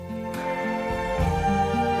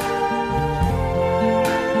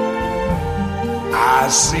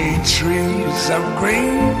see trees of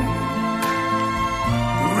green,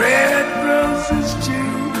 red roses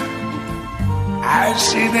too. I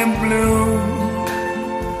see them bloom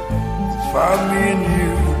for me and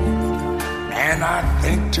you. And I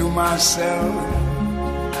think to myself,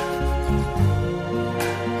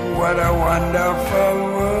 what a wonderful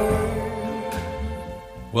world.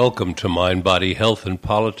 Welcome to Mind, Body, Health, and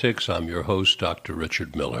Politics. I'm your host, Dr.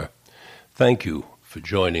 Richard Miller. Thank you for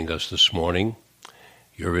joining us this morning.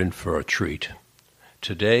 You're in for a treat.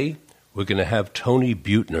 Today, we're going to have Tony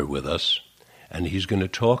Buettner with us, and he's going to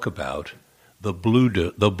talk about the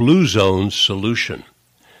Blue Zones solution.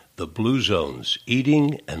 The Blue Zones,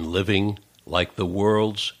 eating and living like the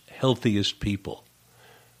world's healthiest people.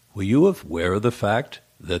 Were you aware of the fact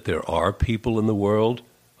that there are people in the world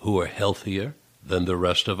who are healthier than the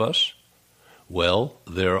rest of us? Well,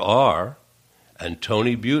 there are, and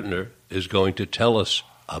Tony Buettner is going to tell us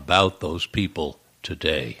about those people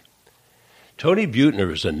today. Tony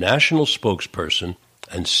Buettner is a national spokesperson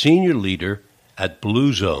and senior leader at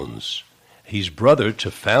Blue Zones. He's brother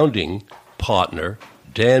to founding partner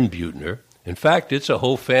Dan Buettner. In fact, it's a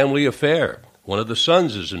whole family affair. One of the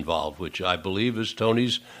sons is involved, which I believe is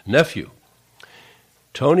Tony's nephew.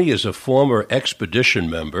 Tony is a former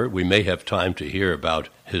expedition member. We may have time to hear about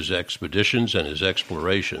his expeditions and his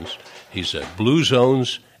explorations. He's a Blue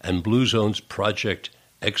Zones and Blue Zones project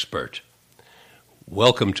expert.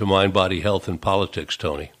 Welcome to Mind, Body, Health, and Politics,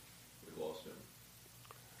 Tony. We lost him.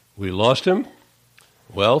 We lost him?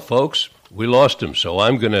 Well, folks, we lost him, so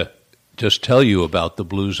I'm going to just tell you about the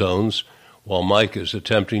Blue Zones while Mike is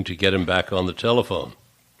attempting to get him back on the telephone.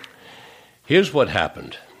 Here's what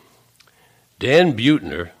happened. Dan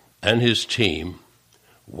Buettner and his team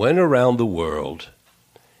went around the world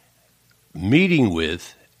meeting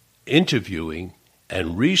with, interviewing,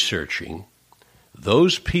 and researching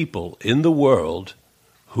those people in the world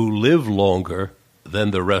who live longer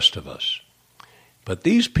than the rest of us. But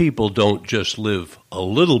these people don't just live a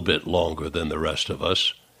little bit longer than the rest of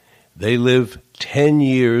us. They live 10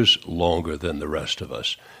 years longer than the rest of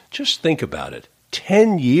us. Just think about it.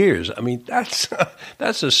 10 years. I mean, that's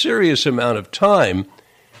a serious amount of time.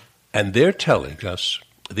 And they're telling us,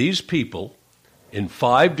 these people in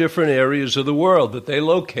 5 different areas of the world that they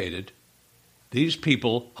located, these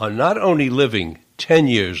people are not only living 10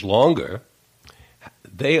 years longer,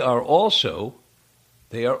 they are also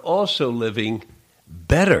living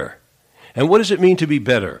better. And what does it mean to be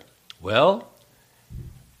better? Well,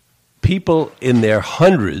 people in their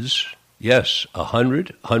hundreds, yes, 100,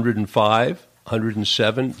 105,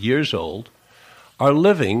 107 years old, are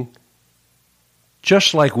living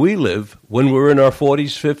just like we live when we're in our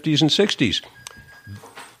 40s, 50s, and 60s.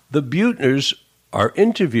 The Buettners are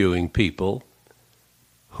interviewing people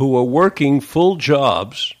who are working full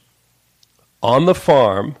jobs on the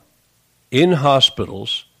farm, in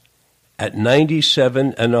hospitals, at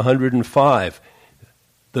 97 and 105.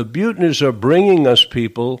 The Buettners are bringing us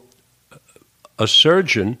people, a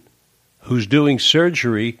surgeon who's doing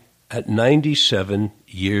surgery at 97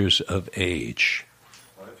 years of age.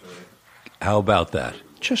 How about that?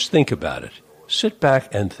 Just think about it. Sit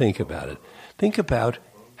back and think about it. Think about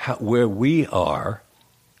where we are.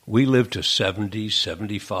 We live to 70,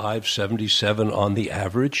 75, 77 on the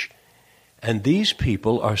average. And these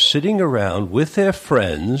people are sitting around with their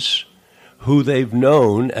friends who they've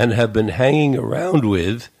known and have been hanging around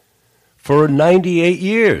with for 98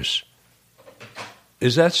 years.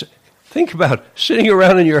 Think about sitting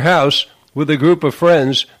around in your house with a group of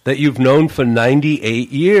friends that you've known for 98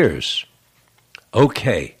 years.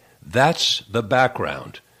 Okay, that's the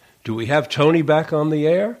background. Do we have Tony back on the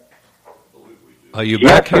air? Are you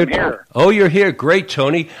back here? I'm here. Oh, you're here. Great,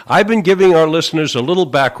 Tony. I've been giving our listeners a little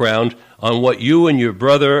background on what you and your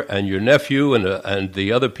brother and your nephew and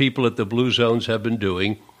the other people at the Blue Zones have been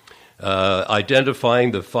doing,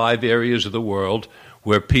 identifying the 5 areas of the world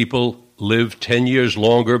where people live 10 years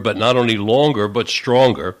longer, but not only longer, but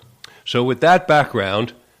stronger. So with that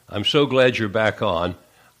background, I'm so glad you're back on.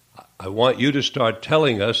 I want you to start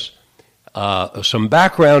telling us some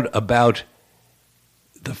background about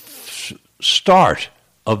the start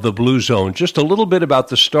of the Blue Zone, just a little bit about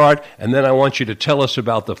the start, and then I want you to tell us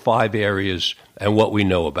about the 5 areas and what we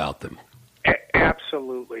know about them.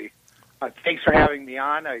 Absolutely. Thanks for having me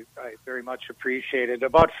on. I very much appreciate it.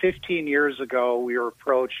 About 15 years ago, we were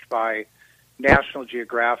approached by National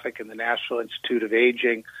Geographic and the National Institute of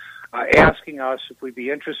Aging asking us if we'd be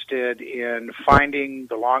interested in finding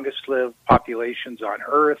the longest-lived populations on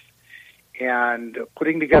Earth and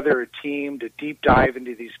putting together a team to deep dive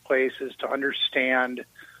into these places to understand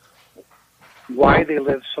why they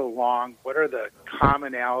live so long, what are the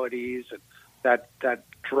commonalities, and that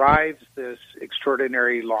drives this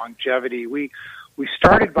extraordinary longevity. We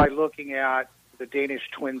started by looking at the Danish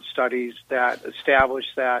twin studies that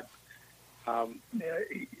established that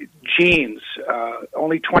genes,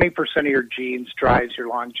 only 20% of your genes drives your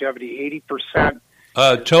longevity.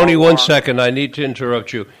 80%. Tony, 1 second. I need to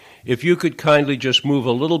interrupt you. If you could kindly just move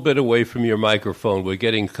a little bit away from your microphone. We're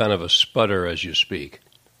getting kind of a sputter as you speak.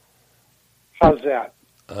 How's that?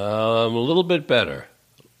 A little bit better.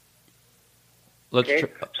 Let's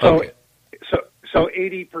okay. Okay. So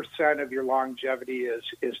 80% of your longevity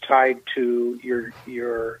is tied to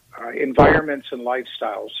your environments and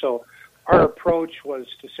lifestyles. So our approach was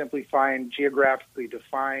to simply find geographically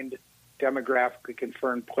defined, demographically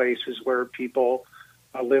confirmed places where people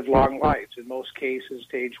live long lives. In most cases,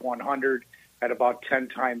 to age 100 at about 10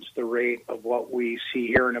 times the rate of what we see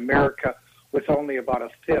here in America, with only about a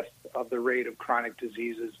fifth of the rate of chronic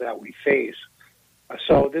diseases that we face.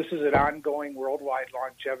 So this is an ongoing worldwide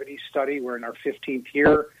longevity study. We're in our 15th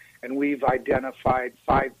year, and we've identified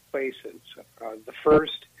 5 places. The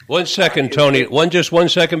first... 1 second, Tony. Just 1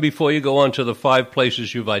 second before you go on to the 5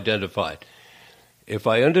 places you've identified. If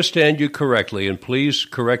I understand you correctly, and please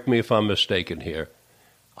correct me if I'm mistaken here,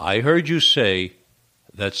 I heard you say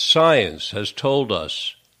that science has told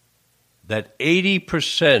us that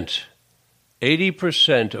 80%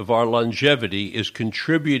 of our longevity is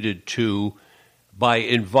contributed to by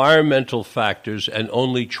environmental factors and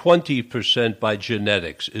only 20% by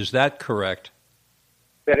genetics. Is that correct?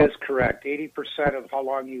 That is correct. 80% of how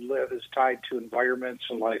long you live is tied to environments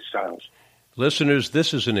and lifestyles. Listeners,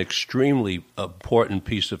 this is an extremely important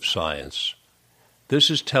piece of science. This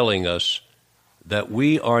is telling us that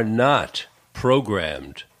we are not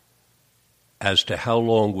programmed as to how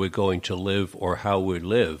long we're going to live or how we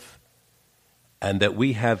live, and that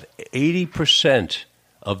we have 80%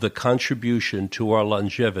 of the contribution to our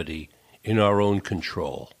longevity in our own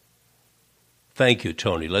control. Thank you,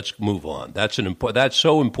 Tony. Let's move on. That's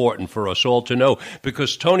so important for us all to know,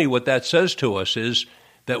 because, Tony, what that says to us is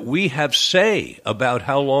that we have say about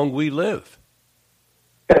how long we live.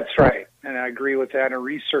 That's right, and I agree with that, and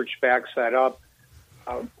research backs that up.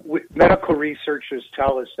 Medical researchers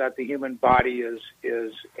tell us that the human body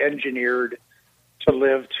is engineered to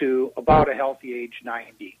live to about a healthy age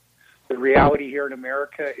 90. The reality here in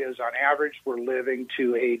America is, on average, we're living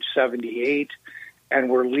to age 78, and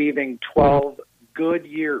we're leaving 12 good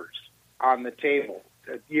years on the table,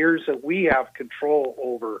 years that we have control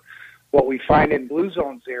over. What we find in Blue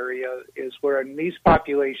Zones area is when these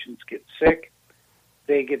populations get sick,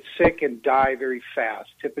 they get sick and die very fast,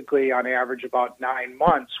 typically on average about 9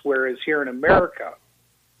 months, whereas here in America,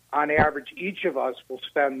 on average, each of us will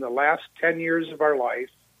spend the last 10 years of our life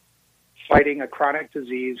fighting a chronic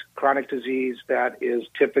disease that is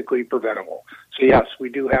typically preventable. So yes, we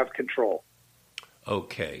do have control.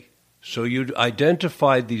 Okay. So you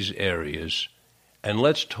identified these areas, and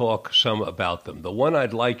let's talk some about them. The one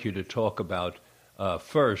I'd like you to talk about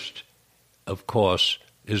first, of course,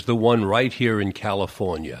 is the one right here in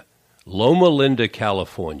California, Loma Linda,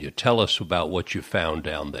 California. Tell us about what you found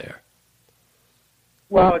down there.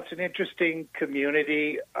 Well, it's an interesting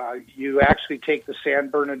community. You actually take the San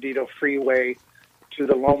Bernardino Freeway to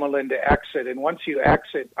the Loma Linda exit, and once you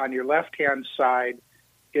exit, on your left-hand side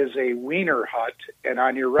is a Wiener hut, and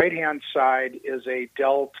on your right-hand side is a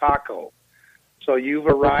Del Taco. So you've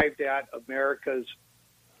arrived at America's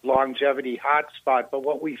longevity hotspot. But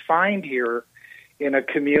what we find here in a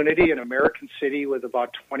community, an American city with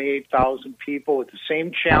about 28,000 people with the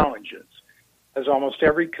same challenges as almost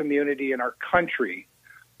every community in our country,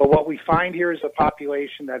 but what we find here is a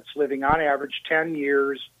population that's living on average 10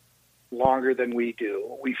 years longer than we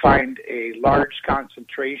do. We find a large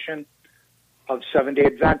concentration of Seventh-day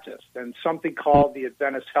Adventists, and something called the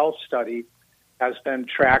Adventist Health Study has been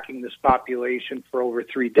tracking this population for over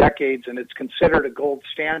 3 decades, and it's considered a gold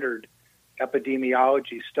standard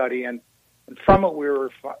epidemiology study. And from it, we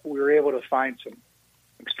were able to find some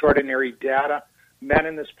extraordinary data. Men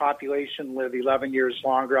in this population live 11 years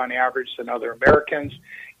longer on average than other Americans,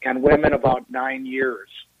 and women about 9 years.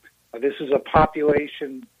 This is a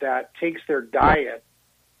population that takes their diet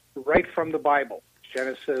right from the Bible,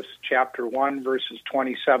 Genesis chapter 1, verses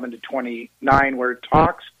 27 to 29, where it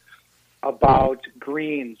talks about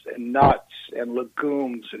greens and nuts and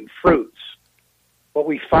legumes and fruits. What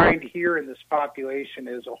we find here in this population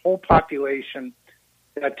is a whole population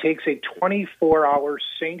that takes a 24-hour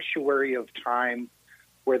sanctuary of time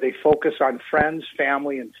where they focus on friends,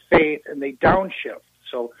 family, and faith, and they downshift.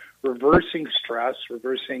 So reversing stress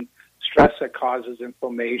that causes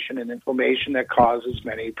inflammation, and inflammation that causes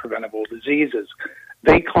many preventable diseases.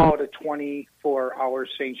 They call it a 24-hour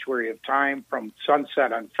sanctuary of time from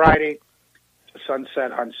sunset on Friday to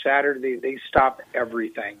sunset on Saturday. They stop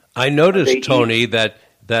everything. I noticed, Tony, that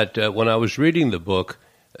when I was reading the book,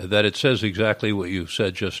 that it says exactly what you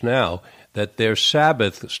said just now, that their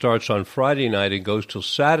Sabbath starts on Friday night and goes till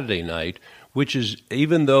Saturday night, which is,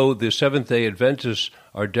 even though the Seventh-day Adventists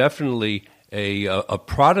are definitely a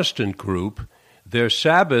Protestant group, their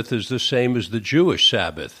Sabbath is the same as the Jewish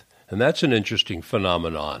Sabbath. And that's an interesting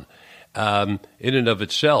phenomenon in and of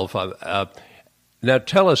itself. Now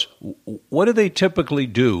tell us, what do they typically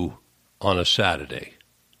do on a Saturday?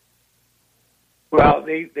 Well,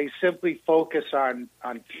 they simply focus on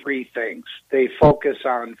three things. They focus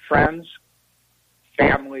on friends,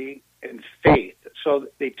 family, and faith. So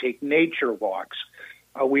they take nature walks.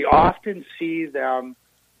 We often see them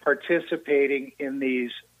participating in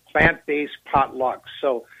these plant-based potlucks.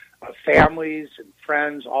 So families and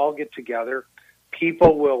friends all get together.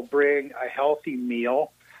 People will bring a healthy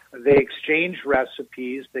meal. They exchange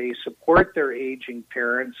recipes. They support their aging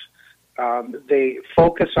parents. They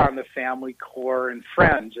focus on the family core and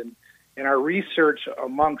friends. And our research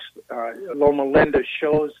amongst Loma Linda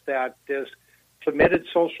shows that this committed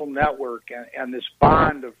social network and this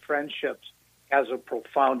bond of friendships has a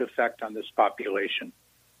profound effect on this population.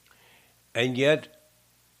 And yet,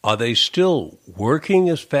 are they still working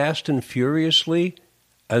as fast and furiously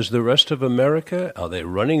as the rest of America? Are they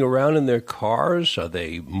running around in their cars? Are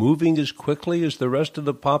they moving as quickly as the rest of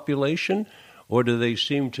the population? Or do they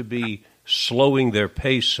seem to be slowing their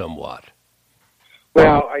pace somewhat?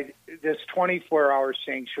 Well, this 24-hour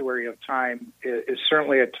sanctuary of time is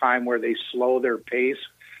certainly a time where they slow their pace.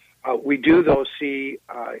 We do, though, see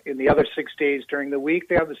in the other 6 days during the week,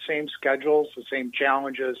 they have the same schedules, the same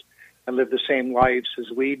challenges, and live the same lives as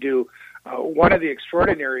we do. One of the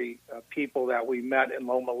extraordinary people that we met in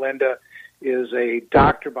Loma Linda is a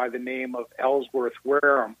doctor by the name of Ellsworth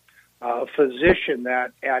Wareham, a physician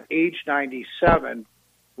that at age 97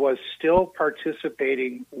 was still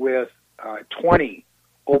participating with 20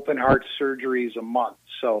 open heart surgeries a month.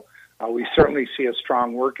 So we certainly see a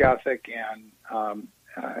strong work ethic and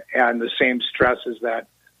the same stresses that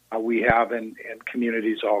we have in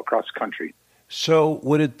communities all across the country. So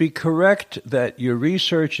would it be correct that your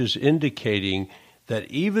research is indicating that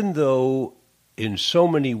even though in so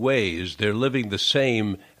many ways they're living the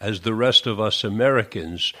same as the rest of us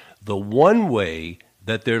Americans, the one way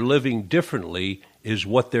that they're living differently is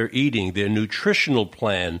what they're eating? Their nutritional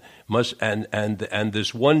plan must and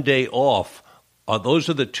this 1 day off, those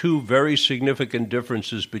are the two very significant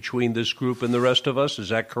differences between this group and the rest of us. Is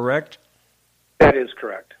that correct? That is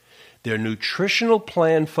correct. Their nutritional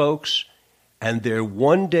plan, folks, and their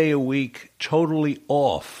 1 day a week totally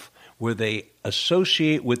off, where they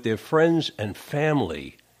associate with their friends and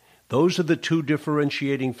family. Those are the two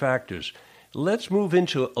differentiating factors. Let's move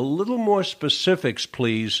into a little more specifics,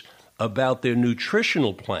 please, about their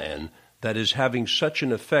nutritional plan that is having such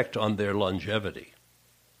an effect on their longevity.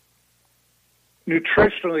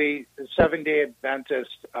 Nutritionally, the Seventh-day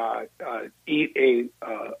Adventists eat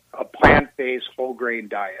a plant-based whole grain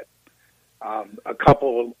diet. A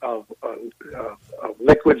couple of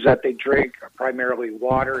liquids that they drink are primarily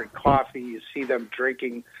water and coffee. You see them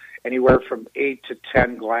drinking anywhere from 8 to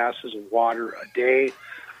 10 glasses of water a day.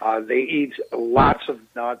 They eat lots of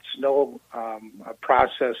nuts, no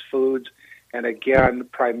processed foods, and again,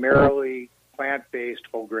 primarily plant-based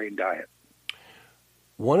whole grain diet.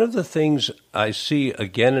 One of the things I see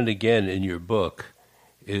again and again in your book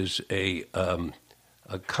is a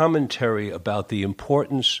commentary about the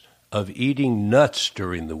importance of eating nuts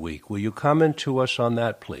during the week. Will you comment to us on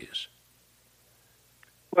that, please?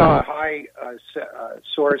 Well, a high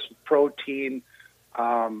source of protein,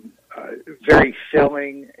 very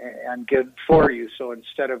filling and good for you. So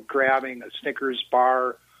instead of grabbing a Snickers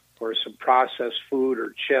bar or some processed food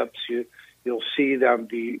or chips, you'll see them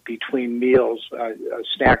between meals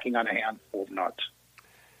snacking on a handful of nuts.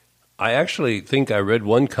 I actually think I read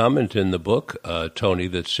one comment in the book, Tony,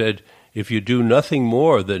 that said if you do nothing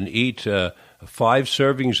more than eat 5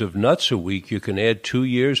 servings of nuts a week, you can add 2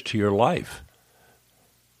 years to your life.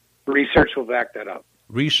 Research will back that up.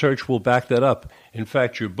 Research will back that up. In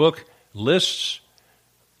fact, your book lists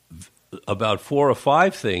about 4 or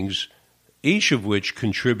 5 things, each of which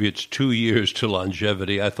contributes 2 years to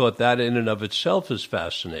longevity. I thought that in and of itself is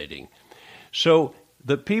fascinating. So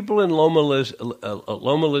the people in Loma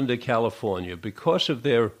Linda, California, because of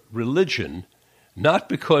their religion, not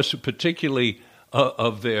because particularly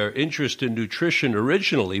of their interest in nutrition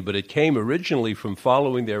originally, but it came originally from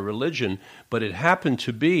following their religion, but it happened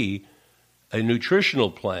to be a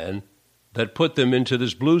nutritional plan that put them into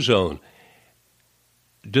this blue zone.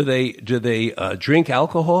 Do they drink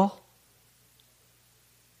alcohol?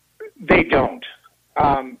 They don't.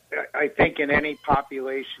 I think in any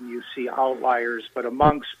population you see outliers, but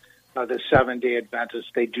amongst the Seventh-day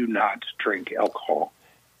Adventists, they do not drink alcohol.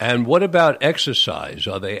 And what about exercise?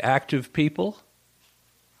 Are they active people?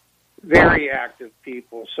 Very active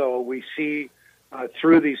people. So we see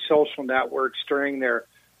through these social networks during the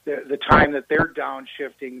time that they're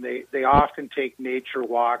downshifting, they often take nature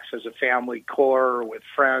walks as a family core or with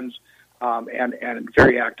friends, and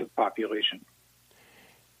very active population.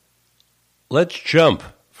 Let's jump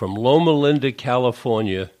from Loma Linda,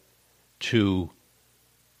 California to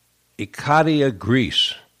Ikaria,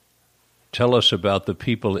 Greece. Tell us about the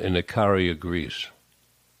people in Ikaria, Greece.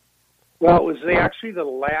 Well, it was actually the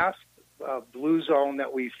last blue zone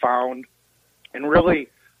that we found, and really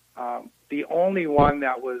the only one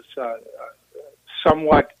that was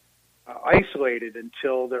somewhat isolated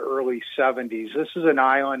until the early 70s. This is an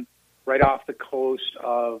island right off the coast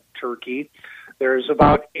of Turkey. There's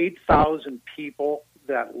about 8,000 people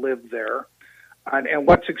that live there. And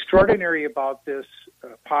what's extraordinary about this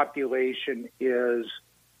population is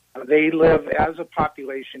they live as a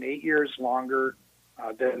population 8 years longer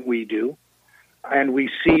than we do. And we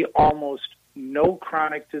see almost no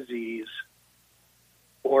chronic disease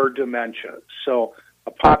or dementia. So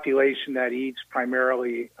a population that eats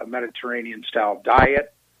primarily a Mediterranean-style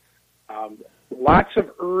diet. Lots of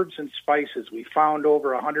herbs and spices. We found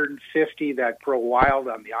over 150 that grow wild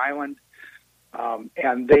on the island,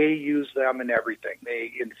 and they use them in everything.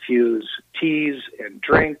 They infuse teas and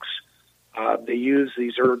drinks. They use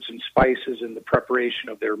these herbs and spices in the preparation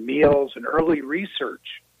of their meals, and early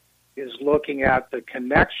research is looking at the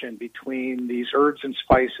connection between these herbs and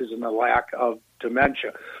spices and the lack of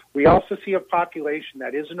dementia. We also see a population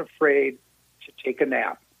that isn't afraid to take a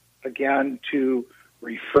nap, again, to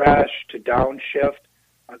refresh, to downshift.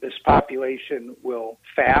 This population will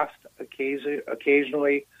fast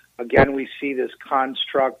occasionally. Again, we see this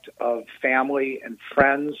construct of family and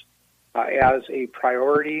friends as a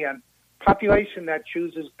priority, and population that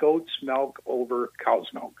chooses goat's milk over cow's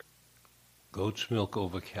milk. Goat's milk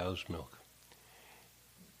over cow's milk.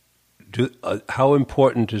 How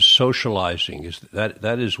important is socializing?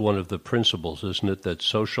 That is one of the principles, isn't it, that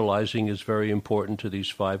socializing is very important to these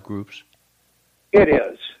five groups? It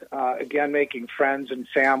is. Again, making friends and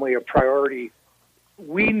family a priority.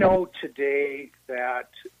 We know today that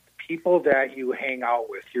people that you hang out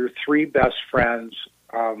with, your three best friends,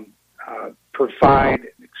 provide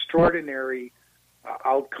an extraordinary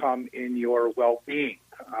outcome in your well-being.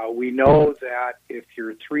 We know that if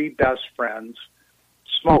your three best friends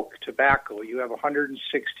smoke tobacco, you have a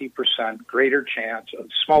 160% greater chance of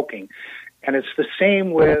smoking. And it's the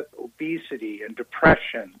same with obesity and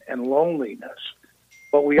depression and loneliness.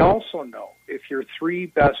 But we also know if your three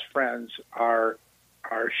best friends are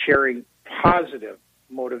sharing positive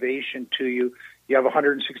motivation to you, you have a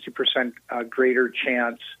 160% greater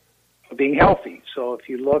chance of being healthy. So if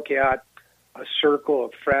you look at a circle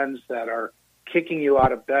of friends that are kicking you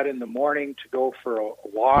out of bed in the morning to go for a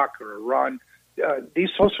walk or a run, these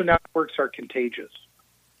social networks are contagious.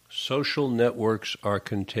 Social networks are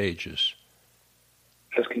contagious.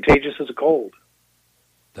 As contagious as a cold.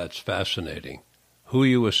 That's fascinating. Who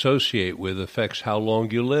you associate with affects how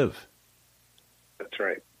long you live. That's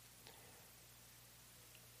right.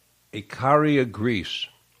 Ikaria, Greece.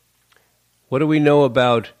 What do we know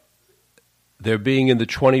about their being in the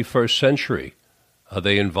 21st century? Are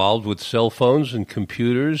they involved with cell phones and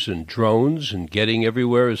computers and drones and getting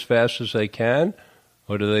everywhere as fast as they can?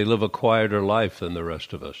 Or do they live a quieter life than the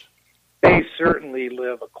rest of us? They certainly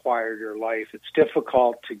live a quieter life. It's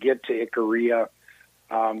difficult to get to Ikaria.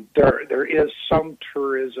 There is some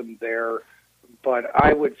tourism there, but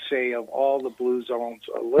I would say of all the blue zones,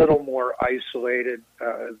 a little more isolated,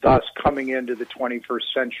 thus coming into the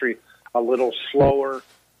 21st century a little slower.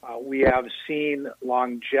 We have seen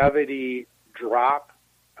longevity drop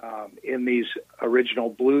in these original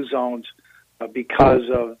blue zones because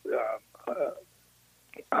of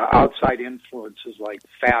outside influences like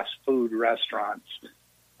fast food restaurants,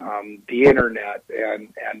 the internet,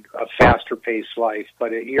 and a faster-paced life.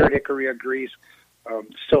 But here at Ikaria, Greece,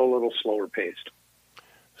 still a little slower paced.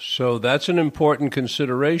 So that's an important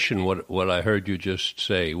consideration, what I heard you just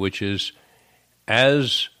say, which is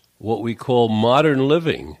as what we call modern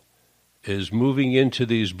living is moving into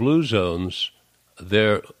these blue zones,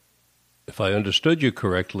 they're, if I understood you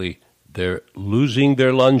correctly, they're losing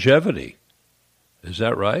their longevity. Is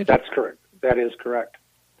that right? That's correct. That is correct.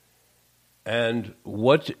 And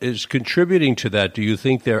what is contributing to that? Do you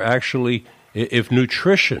think they're actually, if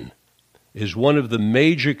nutrition is one of the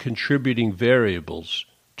major contributing variables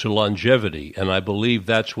to longevity, and I believe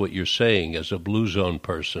that's what you're saying as a Blue Zone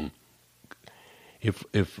person.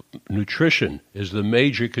 If nutrition is the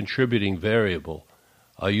major contributing variable,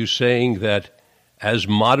 are you saying that as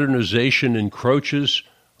modernization encroaches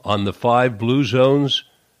on the 5 Blue Zones,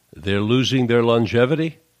 they're losing their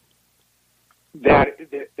longevity?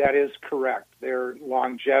 That is correct. Their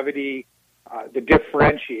longevity, the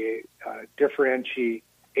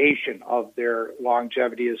differentiation of their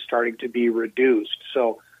longevity is starting to be reduced.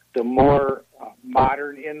 So the more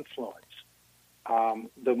modern influence,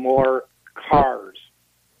 the more cars,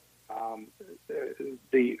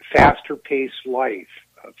 the faster paced life,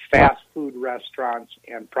 fast food restaurants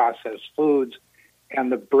and processed foods,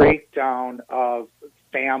 and the breakdown of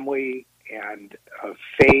family and of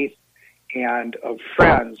faith and of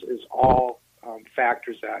friends is all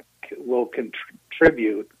factors that will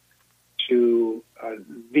contribute to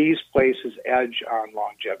these places' edge on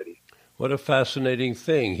longevity. What a fascinating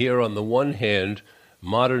thing. Here, on the one hand,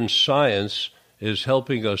 modern science is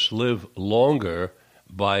helping us live longer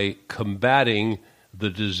by combating the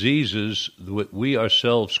diseases that we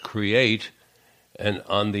ourselves create, and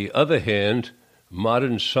on the other hand,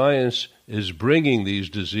 modern science is bringing these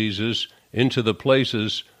diseases into the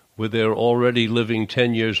places where they're already living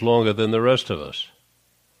 10 years longer than the rest of us.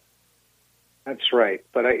 That's right.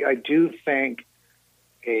 But I do think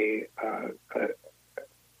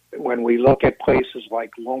when we look at places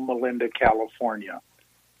like Loma Linda, California,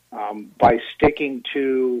 by sticking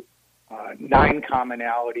to 9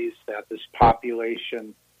 commonalities that this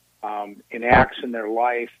population enacts in their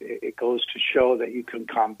life, it goes to show that you can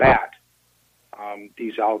combat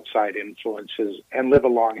these outside influences and live a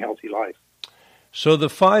long, healthy life. So the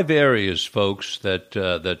 5 areas, folks,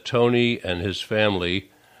 that Tony and his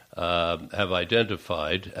family have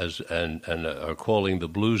identified and are calling the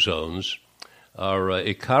Blue Zones are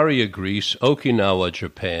Ikaria, Greece, Okinawa,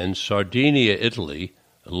 Japan, Sardinia, Italy,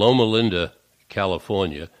 Loma Linda,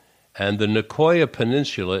 California, and the Nicoya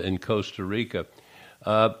Peninsula in Costa Rica.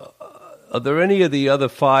 Are there any of the other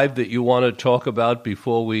 5 that you want to talk about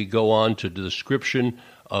before we go on to the description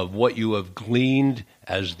of what you have gleaned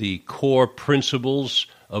as the core principles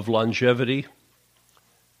of longevity?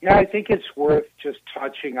 Yeah, I think it's worth just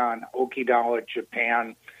touching on Okinawa,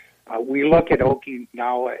 Japan. We look at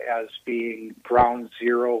Okinawa as being ground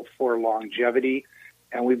zero for longevity,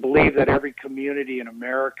 and we believe that every community in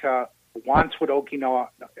America wants what Okinawa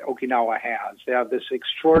has. They have this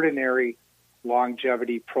extraordinary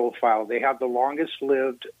longevity profile. They have the longest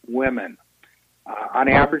lived women. On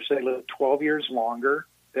average, they live 12 years longer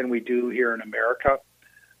than we do here in America.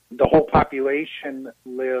 The whole population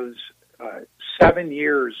lives 7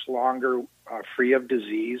 years longer free of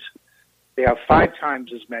disease. They have 5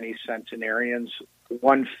 times as many centenarians,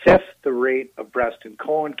 1/5 the rate of breast and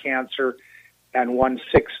colon cancer, and 1/6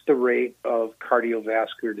 the rate of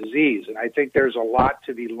cardiovascular disease. And I think there's a lot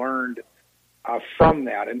to be learned from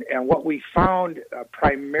that. And what we found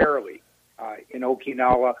primarily in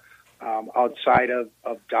Okinawa, outside of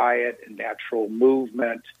diet and natural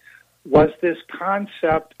movement, was this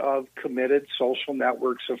concept of committed social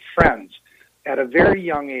networks of friends. At a very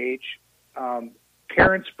young age,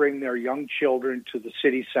 parents bring their young children to the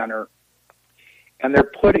city center, and they're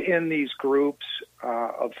put in these groups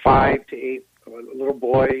of 5 to 8 little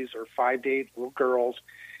boys or 5 to 8 little girls,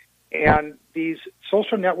 and these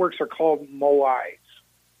social networks are called moais.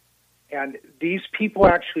 And these people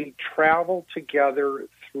actually travel together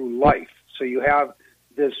through life. So you have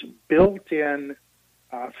this built-in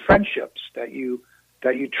friendships that you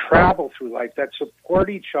travel through life that support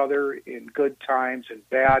each other in good times and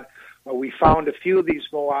bad. We found a few of these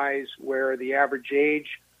moais where the average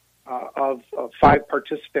age of 5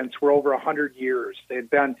 participants were over 100 years. They'd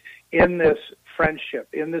been in this friendship,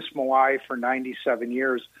 in this moai for 97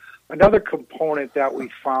 years. Another component that we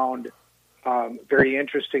found very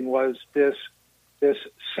interesting was this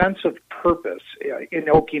sense of purpose. In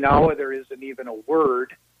Okinawa, there isn't even a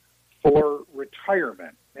word for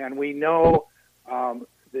retirement. And we know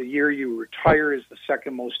the year you retire is the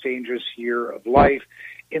second most dangerous year of life.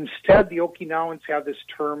 Instead, the Okinawans have this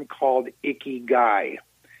term called ikigai.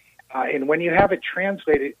 And when you have it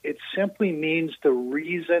translated, it simply means the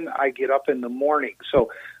reason I get up in the morning. So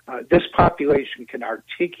this population can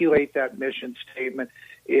articulate that mission statement.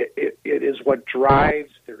 It is what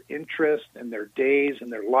drives their interest and their days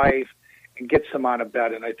and their life and gets them out of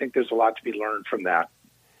bed. And I think there's a lot to be learned from that.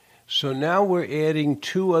 So now we're adding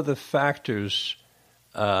 2 other factors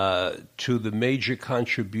to the major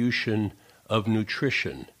contribution of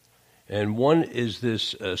nutrition. And one is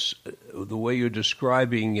this, the way you're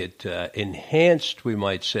describing it, enhanced, we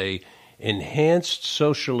might say, enhanced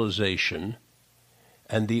socialization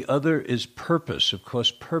and the other is purpose. Of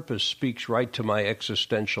course, purpose speaks right to my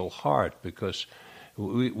existential heart, because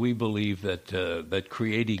we believe that that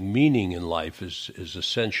creating meaning in life is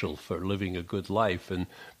essential for living a good life, and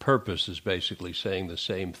purpose is basically saying the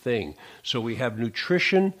same thing. So we have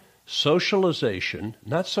nutrition, socialization,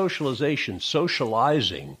 not socialization,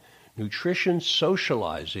 socializing, nutrition,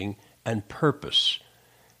 socializing, and purpose.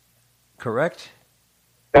 Correct?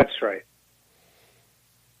 That's right.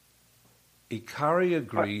 Ikaria,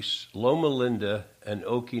 Greece, Loma Linda, and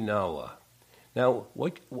Okinawa. Now,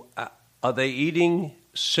 what are they eating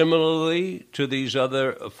similarly to these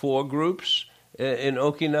other four groups in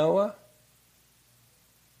Okinawa?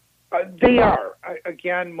 They are.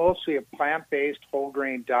 Again, mostly a plant-based whole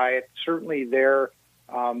grain diet. Certainly they're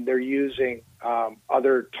using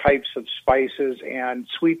other types of spices, and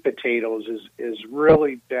sweet potatoes is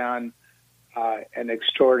really been an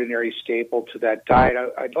extraordinary staple to that diet.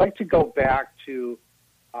 I'd like to go back to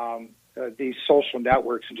these social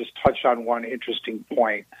networks and just touch on one interesting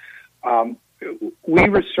point. We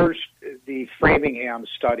researched the Framingham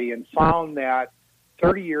study and found that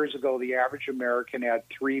 30 years ago, the average American had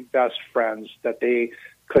three best friends that they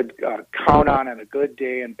could count on a good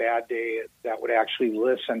day and bad day that would actually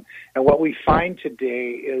listen. And what we find today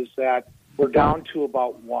is that we're down to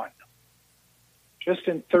about one, just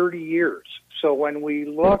in 30 years. So when we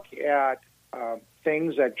look at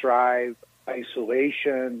things that drive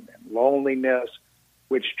isolation and loneliness,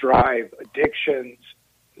 which drive addictions,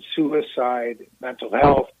 suicide, mental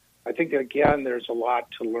health, I think, again, there's a lot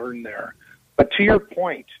to learn there. But to your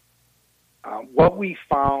point, what we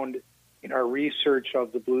found in our research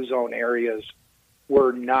of the Blue Zone areas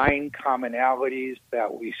were 9 commonalities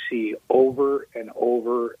that we see over and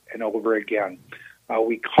over and over again.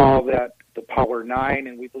 We call that the Power 9,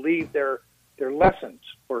 and we believe they're lessons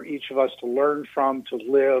for each of us to learn from to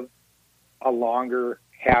live a longer,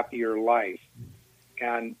 happier life.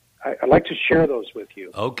 And I'd like to share those with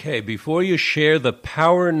you. Okay, before you share the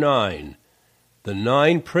Power 9, the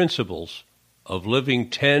 9 principles of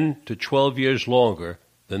living 10 to 12 years longer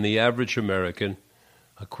than the average American,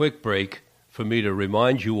 a quick break for me to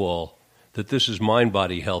remind you all that this is Mind,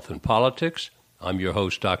 Body, Health, and Politics. I'm your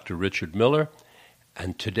host, Dr. Richard Miller,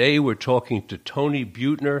 and today we're talking to Tony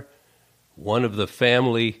Buettner, one of the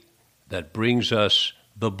family that brings us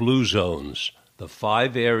the Blue Zones, the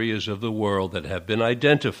 5 areas of the world that have been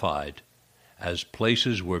identified as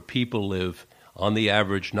places where people live. On the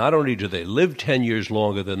average, not only do they live 10 years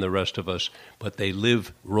longer than the rest of us, but they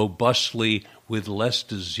live robustly with less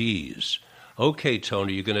disease. Okay,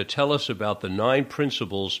 Tony, you're going to tell us about the 9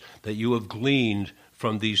 principles that you have gleaned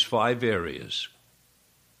from these 5 areas.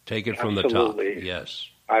 Take it from Absolutely. The top. Yes.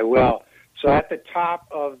 I will. So at the top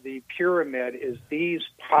of the pyramid is these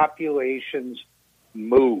populations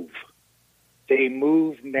move. They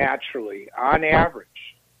move naturally. On average,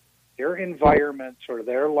 their environments or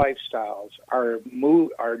their lifestyles are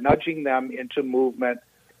nudging them into movement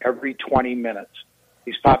every 20 minutes.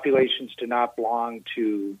 These populations do not belong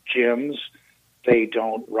to gyms. They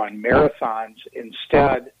don't run marathons.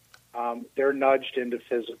 Instead, they're nudged into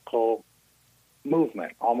physical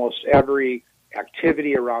movement. Almost every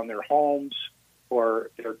activity around their homes or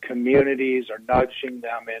their communities are nudging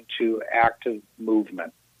them into active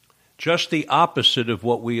movement. Just the opposite of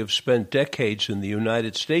what we have spent decades in the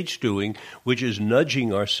United States doing, which is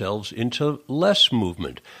nudging ourselves into less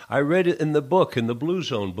movement. I read it in the book, in the Blue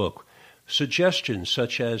Zone book, suggestions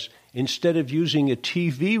such as, instead of using a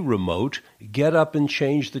TV remote, get up and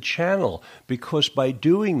change the channel, because by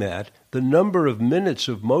doing that, the number of minutes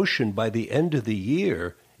of motion by the end of the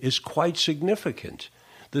year is quite significant.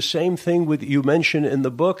 The same thing with, you mentioned in the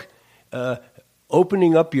book,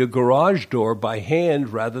 opening up your garage door by hand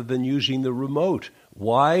rather than using the remote.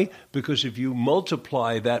 Why? Because if you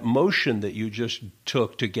multiply that motion that you just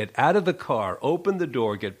took to get out of the car, open the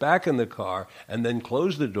door, get back in the car, and then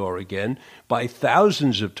close the door again, by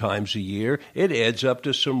thousands of times a year, it adds up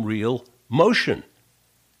to some real motion.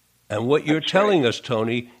 And what you're telling us,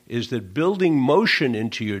 Tony, is that building motion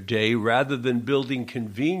into your day rather than building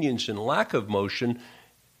convenience and lack of motion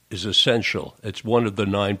is essential. It's one of the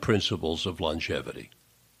 9 principles of longevity.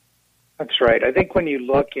 That's right. I think when you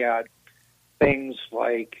look at things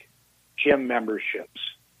like gym memberships,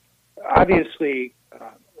 obviously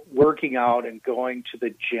working out and going to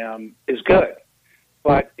the gym is good,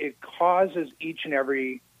 but it causes each and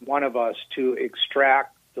every one of us to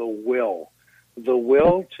extract the will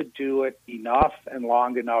to do it enough and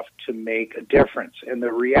long enough to make a difference. And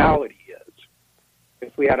the reality is,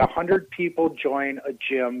 if we had 100 people join a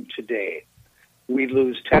gym today, we'd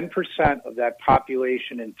lose 10% of that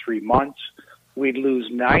population in 3 months. We'd lose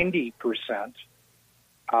 90%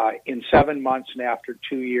 in 7 months, and after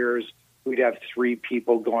 2 years, we'd have 3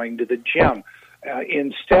 people going to the gym.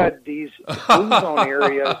 Instead, these blue zone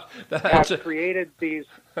areas have created these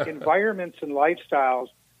environments and lifestyles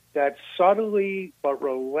that subtly but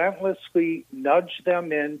relentlessly nudge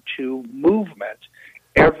them into movement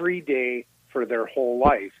every day for their whole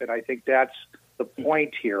life. And I think that's the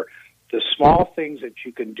point here. The small things that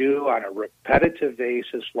you can do on a repetitive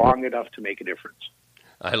basis long enough to make a difference.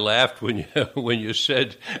 I laughed when you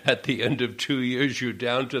said at the end of 2 years you're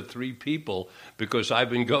down to 3 people, because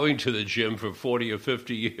I've been going to the gym for 40 or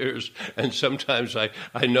 50 years, and sometimes I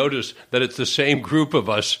notice that it's the same group of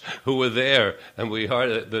us who are there, and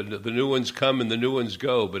the new ones come and the new ones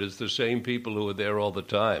go, but it's the same people who are there all the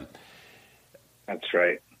time. That's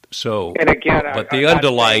right. So, and again, but the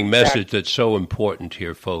underlying message that's so important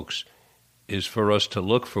here, folks, is for us to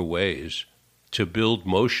look for ways to build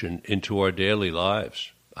motion into our daily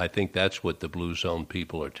lives. I think that's what the Blue Zone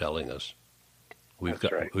people are telling us. We've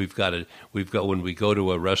got when we go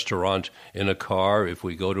to a restaurant in a car, if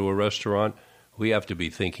we go to a restaurant, we have to be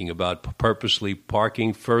thinking about purposely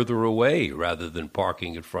parking further away rather than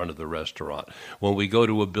parking in front of the restaurant. When we go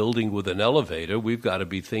to a building with an elevator, we've got to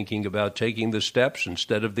be thinking about taking the steps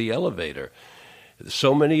instead of the elevator.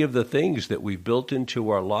 So many of the things that we've built into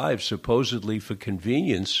our lives supposedly for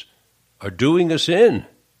convenience are doing us in.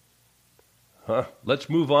 Let's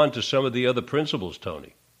move on to some of the other principles,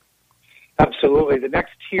 Tony. Absolutely. The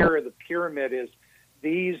next tier of the pyramid is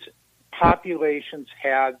these populations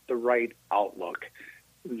had the right outlook.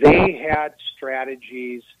 They had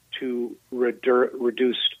strategies to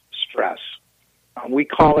reduce stress. We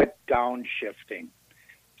call it downshifting.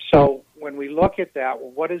 So when we look at that,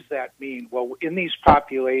 well, what does that mean? Well, in these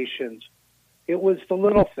populations, it was the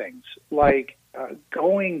little things like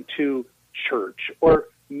going to church or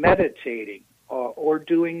meditating or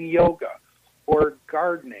doing yoga or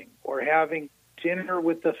gardening or having dinner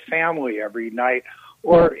with the family every night.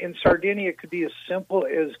 Or in Sardinia, it could be as simple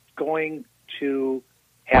as going to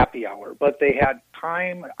happy hour. But they had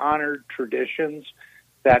time-honored traditions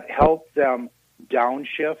that helped them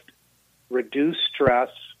downshift, reduce stress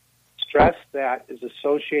that is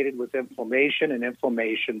associated with inflammation, and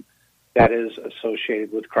inflammation that is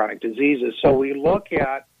associated with chronic diseases. So we look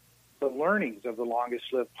at the learnings of the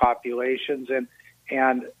longest-lived populations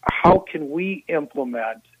and how can we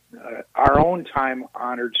implement our own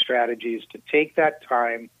time-honored strategies to take that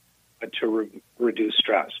time to reduce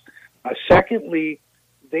stress. Secondly,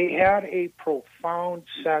 they had a profound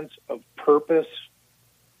sense of purpose,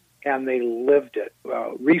 and they lived it.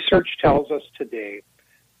 Research tells us today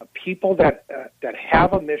people that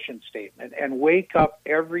have a mission statement and wake up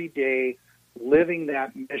every day living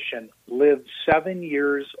that mission live 7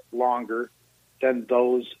 years longer than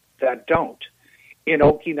those that don't. In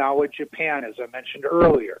Okinawa, Japan, as I mentioned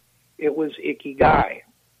earlier, it was Ikigai.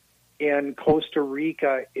 In Costa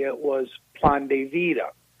Rica, it was Plan de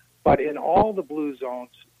Vida. But in all the blue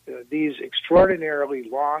zones, these extraordinarily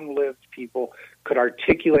long-lived people could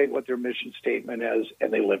articulate what their mission statement is,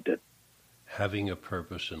 and they lived it. Having a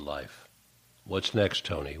purpose in life. What's next,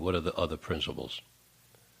 Tony? What are the other principles?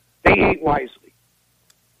 They ate wisely.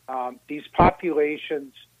 These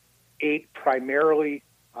populations ate primarily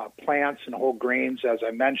plants and whole grains, as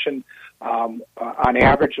I mentioned, on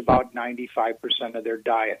average about 95% of their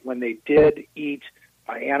diet. When they did eat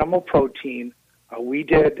animal protein, we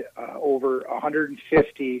did over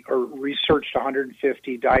 150 or researched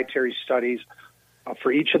 150 dietary studies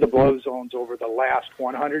for each of the blue zones over the last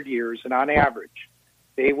 100 years, and on average,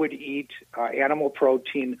 they would eat animal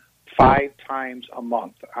protein 5 times a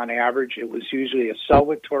month. On average, it was usually a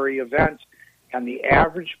celebratory event, and the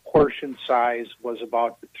average portion size was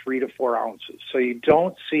about 3 to 4 ounces. So you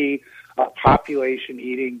don't see a population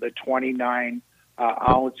eating the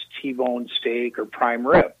 29-ounce T-bone steak or prime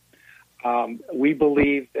rib. We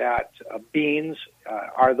believe that beans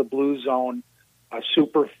are the blue zone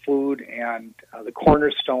superfood and the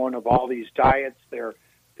cornerstone of all these diets. They're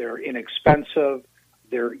inexpensive,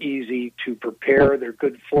 they're easy to prepare, they're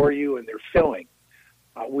good for you, and they're filling.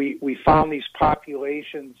 We found these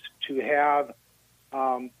populations to have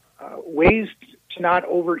ways to not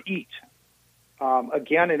overeat.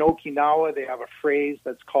 Again, in Okinawa, they have a phrase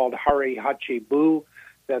that's called hare hachi bu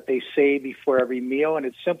that they say before every meal, and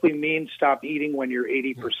it simply means stop eating when you're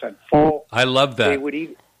 80% full. I love that. They would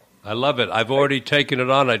eat. I love it. I've already taken it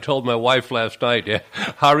on. I told my wife last night, hare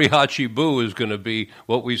hachi bu is going to be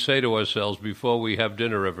what we say to ourselves before we have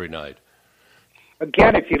dinner every night.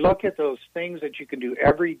 Again, if you look at those things that you can do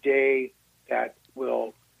every day that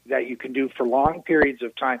you can do for long periods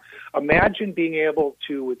of time, imagine being able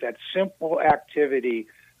to, with that simple activity,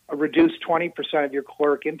 reduce 20% of your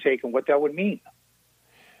caloric intake and what that would mean.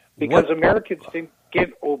 Because Americans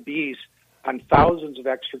get obese on thousands of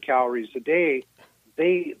extra calories a day.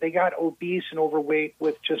 They got obese and overweight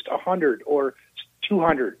with just 100 or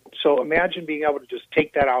 200. So imagine being able to just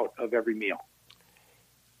take that out of every meal.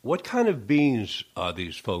 What kind of beans are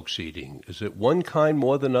these folks eating? Is it one kind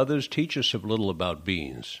more than others? Teach us a little about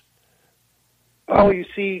beans. Oh, you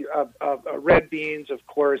see red beans, of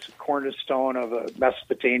course, a cornerstone of a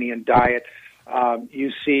Mesopotamian diet.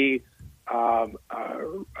 You see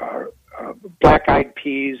black-eyed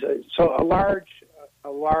peas. So a large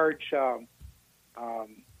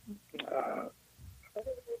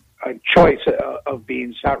choice of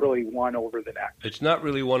beans, not really one over the next. It's not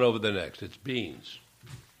really one over the next. It's beans.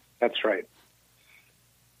 That's right.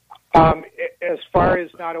 As far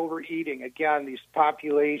as not overeating, again, these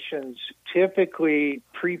populations typically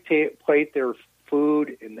pre-plate their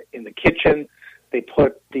food in the kitchen. They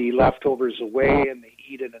put the leftovers away and they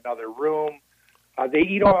eat in another room. They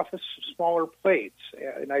eat off of smaller plates,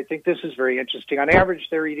 and I think this is very interesting. On average,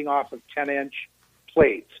 they're eating off of 10-inch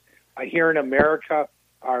plates. Here in America,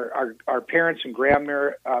 our parents and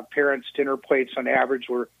grandparents' dinner plates on average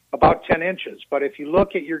were about 10 inches. But if you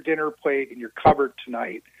look at your dinner plate in your cupboard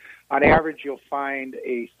tonight, on average, you'll find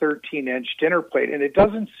a 13-inch dinner plate, and it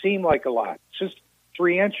doesn't seem like a lot. It's just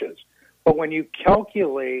 3 inches. But when you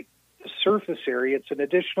calculate the surface area, it's an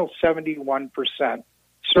additional 71%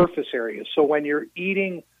 surface area. So when you're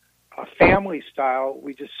eating a family style,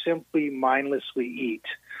 we just simply mindlessly eat.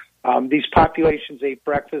 These populations ate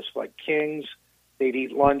breakfast like kings. They'd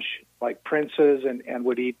eat lunch like princes and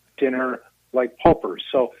would eat dinner like paupers.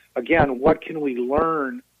 So again, what can we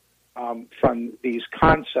learn from these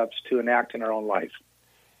concepts to enact in our own life?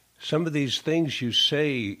 Some of these things you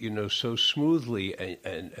say, so smoothly,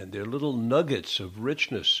 and they're little nuggets of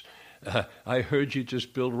richness. I heard you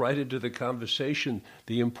just build right into the conversation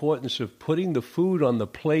the importance of putting the food on the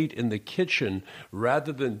plate in the kitchen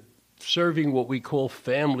rather than serving what we call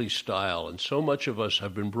family style. And so much of us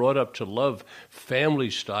have been brought up to love family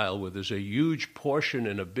style, where there's a huge portion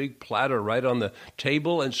and a big platter right on the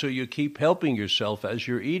table, and so you keep helping yourself as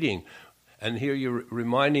you're eating. And here you're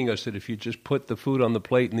reminding us that if you just put the food on the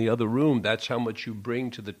plate in the other room, that's how much you bring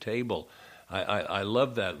to the table. I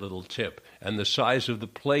love that little tip. And the size of the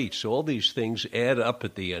plates, all these things add up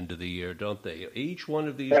at the end of the year, don't they? Each one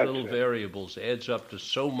of these little variables adds up to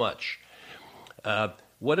so much.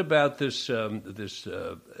 What about this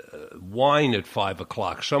wine at 5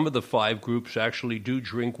 o'clock? Some of the 5 groups actually do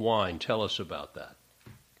drink wine. Tell us about that.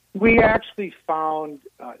 We actually found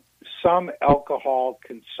some alcohol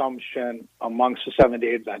consumption amongst the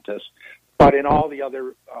Seventh-day Adventists, but in all the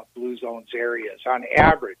other Blue Zones areas, on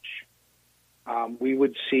average, we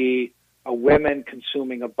would see women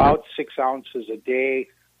consuming about 6 ounces a day,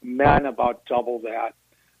 men about double that.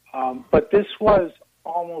 But this was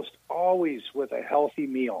almost always with a healthy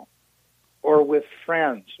meal or with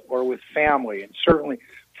friends or with family, and certainly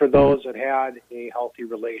for those that had a healthy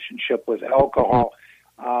relationship with alcohol.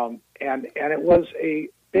 And it was a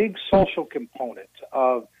big social component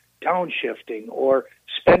of downshifting or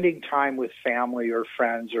spending time with family or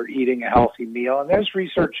friends or eating a healthy meal. And there's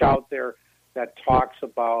research out there that talks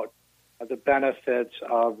about the benefits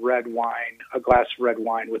of red wine, a glass of red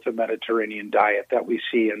wine with a Mediterranean diet that we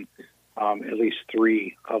see in at least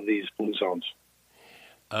 3 of these Blue Zones.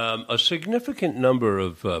 A significant number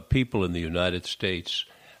of people in the United States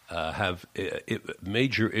have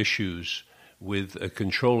major issues with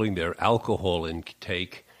controlling their alcohol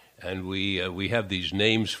intake, and we have these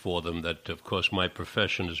names for them that, of course, my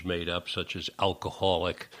profession has made up, such as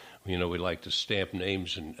alcoholic. We like to stamp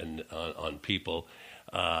names on people.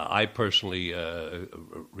 I personally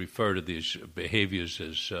refer to these behaviors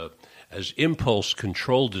as impulse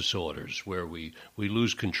control disorders, where we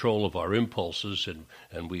lose control of our impulses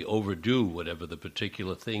and we overdo whatever the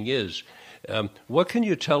particular thing is. What can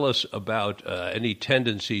you tell us about any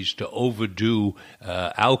tendencies to overdo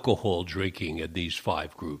alcohol drinking in these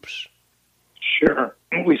 5 groups? Sure.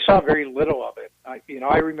 We saw very little of it.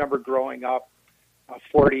 I remember growing up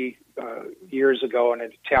 40 years ago in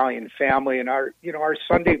an Italian family, and our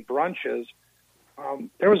Sunday brunches,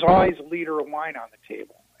 there was always a liter of wine on the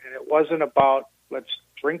table. And it wasn't about let's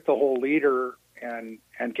drink the whole liter and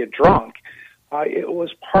get drunk. It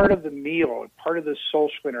was part of the meal and part of the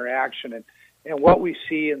social interaction. And what we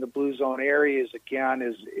see in the Blue Zone areas, again,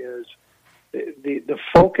 is the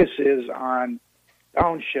focus is on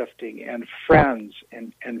downshifting and friends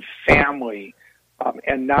and family,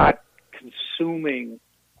 and not consuming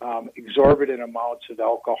exorbitant amounts of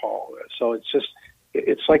alcohol. So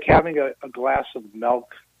it's like having a glass of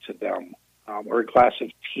milk to them. or a glass of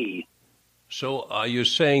tea. So are you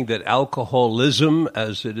saying that alcoholism,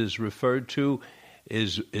 as it is referred to,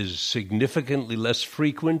 is significantly less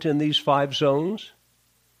frequent in these 5 zones?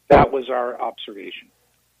 That was our observation.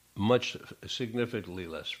 Much significantly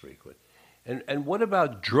less frequent. And what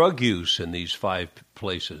about drug use in these 5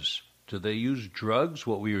 places? Do they use drugs,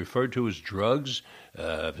 what we refer to as drugs,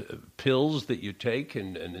 pills that you take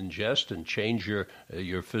and ingest and change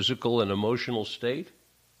your physical and emotional state?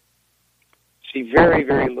 See very,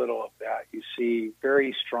 very little of that. You see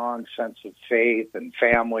very strong sense of faith and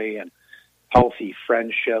family and healthy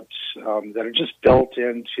friendships that are just built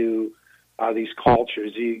into these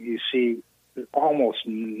cultures. You see almost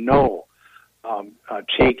no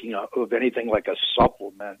taking of anything like a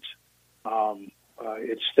supplement.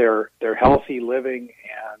 It's their healthy living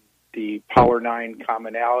and the Power 9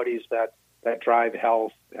 commonalities that drive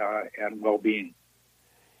health and well-being.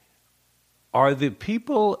 Are the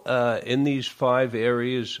people in these 5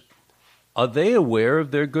 areas, are they aware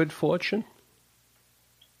of their good fortune?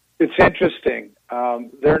 It's interesting.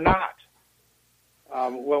 They're not.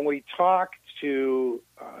 When we talk to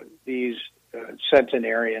these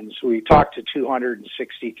centenarians, we talked to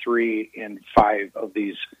 263 in 5 of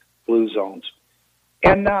these blue zones.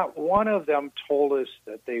 And not one of them told us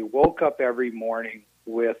that they woke up every morning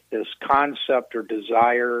with this concept or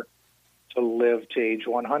desire to live to age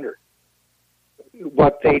 100.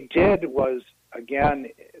 What they did was, again,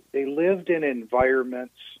 they lived in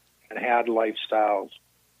environments and had lifestyles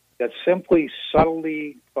that simply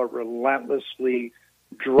subtly but relentlessly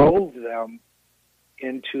drove them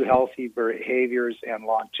into healthy behaviors, and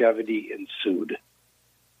longevity ensued.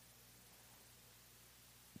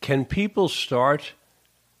 Can people start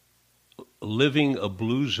living a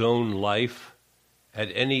blue zone life at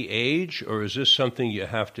any age, or is this something you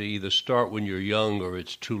have to either start when you're young or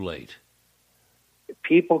it's too late?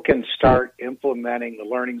 People can start implementing the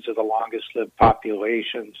learnings of the longest-lived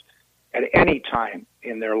populations at any time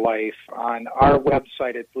in their life. On our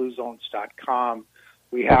website at bluezones.com,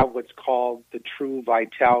 we have what's called the True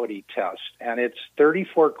Vitality Test, and it's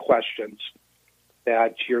 34 questions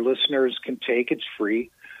that your listeners can take. It's free,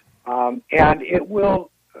 and it will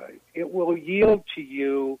yield to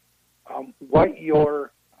you what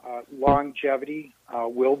your longevity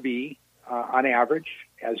will be on average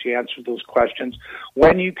as you answer those questions,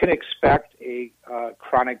 when you can expect a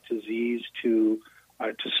chronic disease to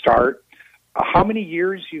start, how many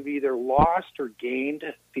years you've either lost or gained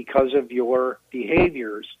because of your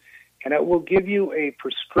behaviors, and it will give you a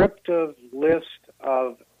prescriptive list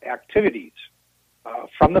of activities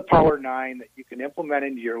from the Power 9 that you can implement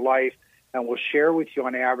into your life, and will share with you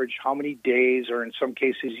on average how many days, or in some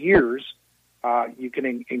cases years, you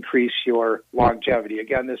can increase your longevity.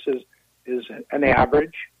 Again, this is an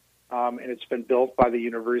average, and it's been built by the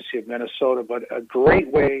University of Minnesota, but a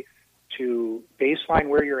great way to baseline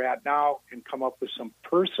where you're at now and come up with some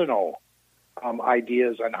personal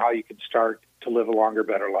ideas on how you can start to live a longer,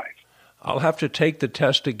 better life. I'll have to take the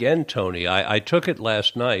test again, Tony. I took it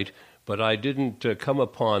last night, but I didn't come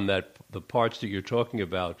upon the parts that you're talking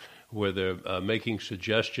about where they're making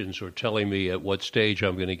suggestions or telling me at what stage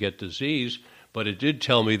I'm going to get disease. But it did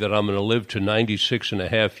tell me that I'm going to live to 96 and a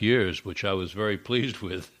half years, which I was very pleased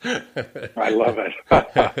with. I love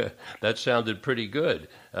it. That sounded pretty good.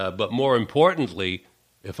 But more importantly,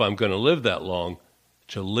 if I'm going to live that long,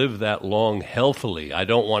 to live that long healthily. I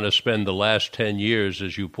don't want to spend the last 10 years,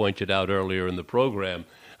 as you pointed out earlier in the program,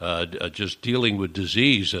 just dealing with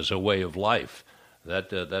disease as a way of life. That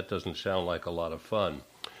doesn't sound like a lot of fun.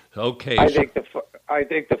 Okay. I think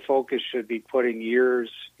the focus should be putting years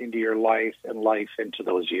into your life and life into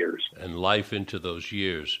those years. And life into those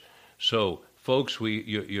years. So, folks,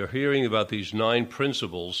 you're hearing about these 9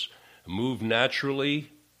 principles. Move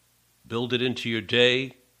naturally, build it into your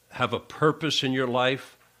day, have a purpose in your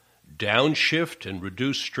life, downshift and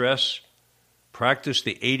reduce stress, practice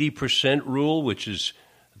the 80% rule, which is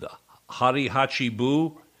the Hari Hachi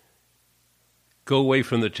Bu. Go away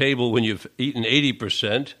from the table when you've eaten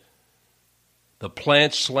 80%. The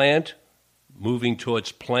plant slant, moving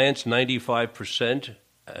towards plants 95%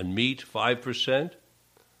 and meat 5%.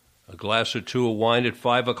 A glass or 2 of wine at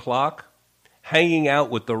 5 o'clock. Hanging out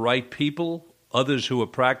with the right people, others who are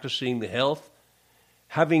practicing the health.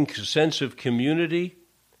 Having a sense of community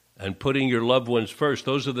and putting your loved ones first.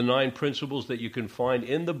 Those are the 9 principles that you can find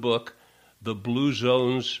in the book, The Blue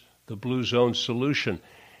Zones, The Blue Zone Solution.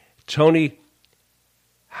 Tony,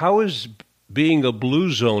 how has being a blue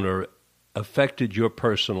zoner affected your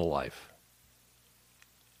personal life?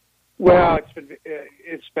 Well,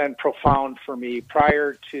 it's been profound for me.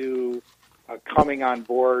 Prior to coming on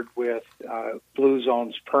board with Blue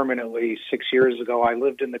Zones permanently 6 years ago. I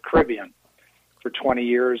lived in the Caribbean for 20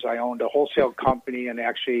 years. I owned a wholesale company and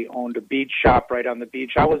actually owned a beach shop right on the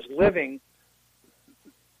beach. I was living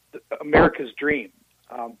America's dream,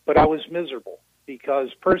 but I was miserable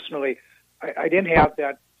because personally I didn't have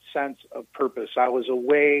that sense of purpose. I was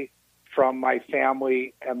away from my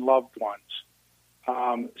family and loved ones.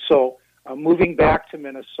 So moving back to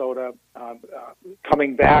Minnesota,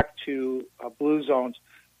 coming back to Blue Zones,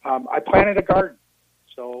 I planted a garden.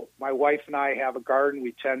 So my wife and I have a garden.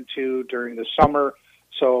 We tend to during the summer.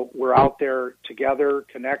 So we're out there together,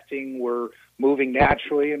 connecting. We're moving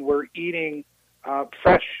naturally, and we're eating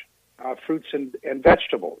fresh fruits and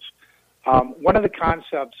vegetables. One of the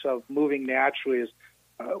concepts of moving naturally is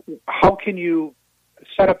how can you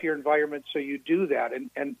set up your environment so you do that?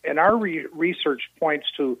 And our research points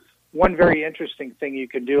to one very interesting thing you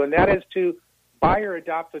can do, and that is to buy or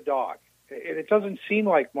adopt a dog. And it doesn't seem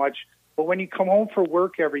like much, but when you come home for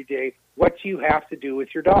work every day, what do you have to do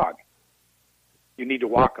with your dog? You need to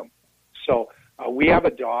walk them. So we have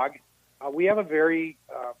a dog. We have a very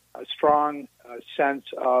strong sense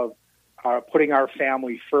of putting our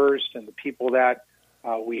family first and the people that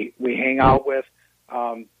we hang out with.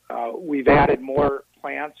 We've added more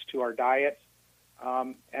plants to our diet,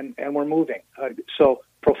 and we're moving. So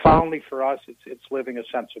profoundly for us, it's living a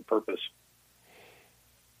sense of purpose.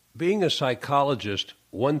 Being a psychologist,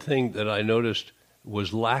 one thing that I noticed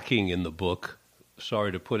was lacking in the book,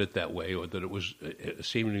 sorry to put it that way, or that it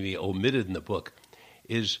seemed to be omitted in the book,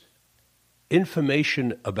 is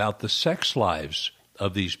information about the sex lives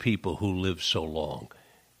of these people who live so long.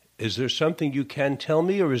 Is there something you can tell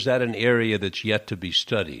me, or is that an area that's yet to be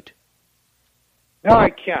studied? No, I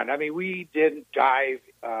can. I mean, we didn't dive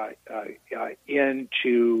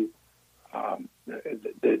into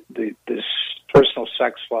this personal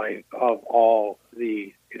sex life of all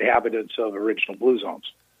the inhabitants of original Blue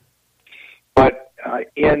Zones. But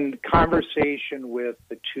in conversation with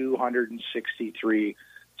the 263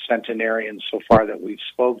 centenarians so far that we've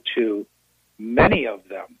spoke to, many of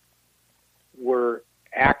them were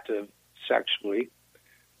active sexually.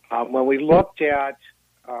 When we looked at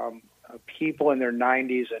people in their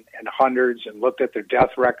 90s and 100s and looked at their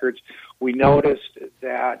death records, we noticed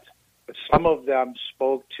that some of them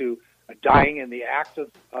spoke to dying in the act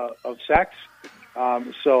of sex.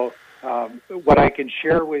 So what I can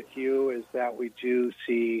share with you is that we do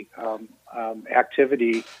see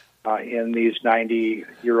activity in these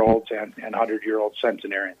 90-year-olds and 100-year-old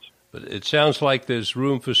centenarians. But it sounds like there's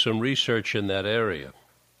room for some research in that area.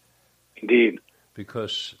 Indeed.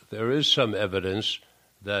 Because there is some evidence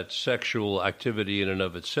that sexual activity in and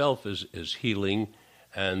of itself is healing,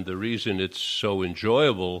 and the reason it's so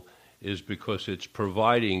enjoyable is because it's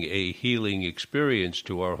providing a healing experience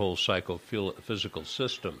to our whole psychophysical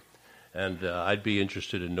system. And I'd be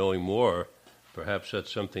interested in knowing more. Perhaps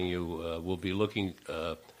that's something you will be looking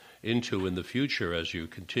into in the future as you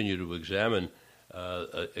continue to examine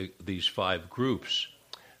these 5 groups.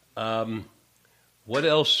 What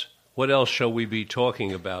else shall we be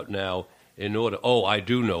talking about now in order? Oh, I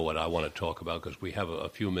do know what I want to talk about because we have a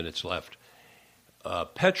few minutes left.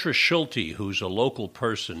 Petra Schulte, who's a local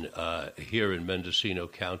person here in Mendocino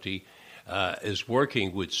County, is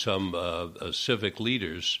working with some civic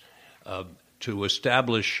leaders to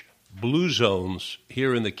establish Blue Zones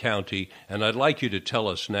here in the county, and I'd like you to tell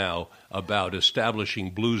us now about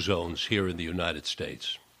establishing Blue Zones here in the United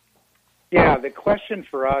States. Yeah, the question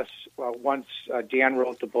for us, once Dan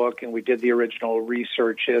wrote the book and we did the original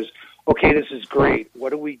research is, okay, this is great.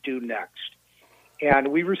 What do we do next? And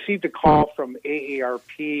we received a call from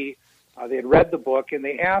AARP. They had read the book, and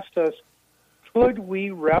they asked us, could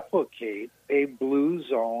we replicate a Blue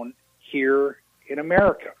Zone here in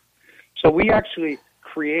America? So we actually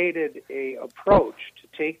created a approach to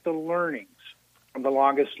take the learnings from the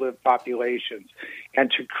longest-lived populations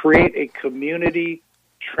and to create a community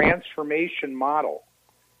transformation model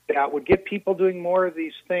that would get people doing more of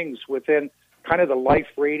these things within kind of the life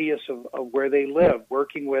radius of where they live,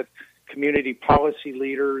 working with community policy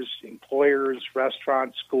leaders, employers,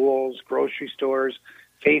 restaurants, schools, grocery stores,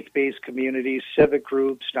 faith-based communities, civic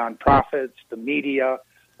groups, nonprofits, the media,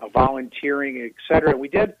 volunteering, et cetera. We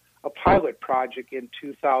did a pilot project in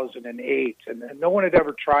 2008, and no one had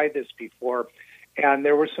ever tried this before, and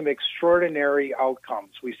there were some extraordinary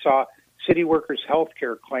outcomes. We saw city workers' health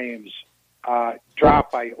care claims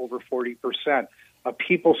drop by over 40%.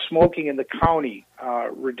 People smoking in the county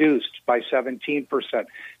reduced by 17%.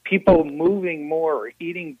 People moving more,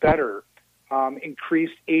 eating better,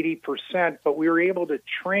 increased 80%. But we were able to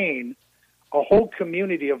train a whole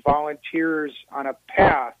community of volunteers on a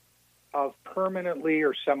path of permanently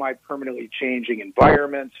or semi-permanently changing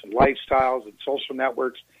environments and lifestyles and social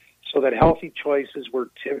networks so that healthy choices were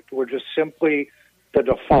just simply the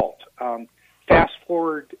default. Fast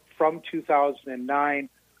forward from 2009,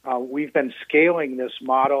 we've been scaling this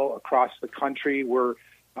model across the country. We're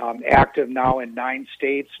active now in 9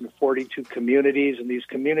 states and 42 communities, and these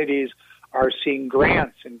communities are seeing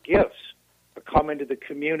grants and gifts come into the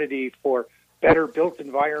community for better built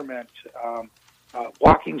environment,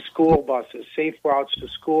 walking school buses, safe routes to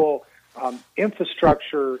school,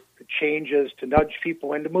 infrastructure changes to nudge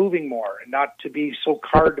people into moving more and not to be so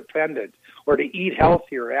car dependent, or to eat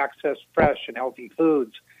healthier, access fresh and healthy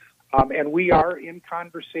foods. And we are in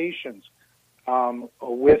conversations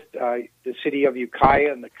with the city of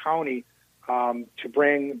Ukiah and the county to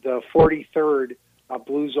bring the 43rd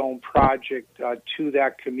Blue Zone project to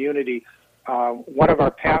that community. One of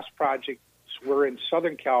our past projects were in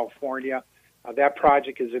Southern California. That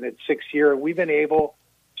project is in its 6th year. We've been able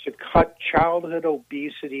to cut childhood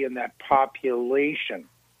obesity in that population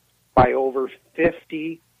by over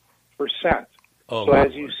 50%. Oh, so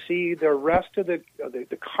as you see the rest of the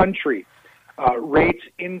country rates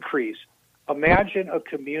increase, imagine a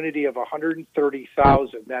community of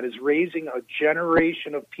 130,000 that is raising a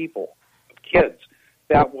generation of people, of kids,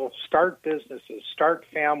 that will start businesses, start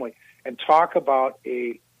family, and talk about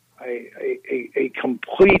a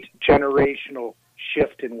complete generational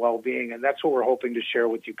shift in well-being. And that's what we're hoping to share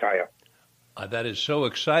with Ukiah. That is so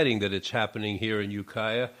exciting that it's happening here in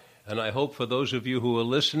Ukiah. And I hope for those of you who are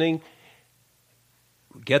listening,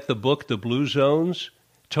 get the book, The Blue Zones.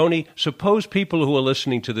 Tony, suppose people who are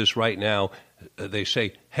listening to this right now, they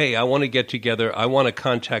say, hey, I want to get together. I want to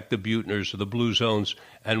contact the Buettners or the Blue Zones.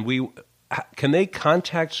 And can they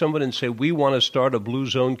contact someone and say, we want to start a Blue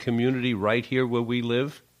Zone community right here where we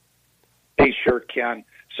live? They sure can.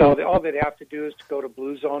 So all they have to do is to go to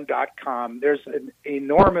bluezone.com. There's an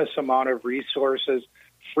enormous amount of resources,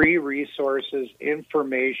 free resources,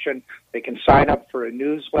 information. They can sign up for a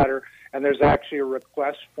newsletter, and there's actually a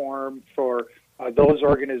request form for those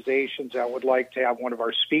organizations that would like to have one of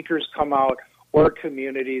our speakers come out, or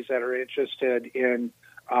communities that are interested in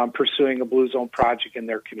pursuing a Blue Zone project in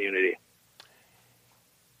their community.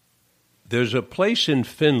 There's a place in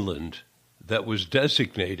Finland that was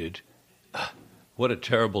designated. What a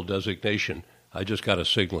terrible designation. I just got a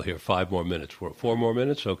signal here. 5 more minutes. 4 more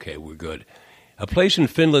minutes? Okay, we're good. A place in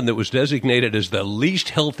Finland that was designated as the least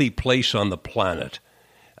healthy place on the planet.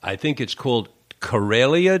 I think it's called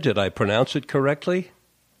Karelia. Did I pronounce it correctly?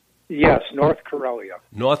 Yes, North Karelia.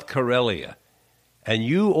 North Karelia. And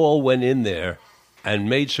you all went in there and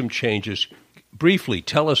made some changes. Briefly,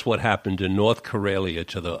 tell us what happened in North Karelia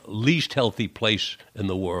to the least healthy place in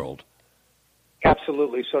the world.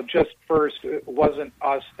 Absolutely. So just first, it wasn't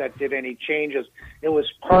us that did any changes. It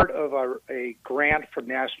was part of a grant from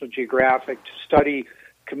National Geographic to study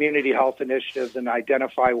community health initiatives and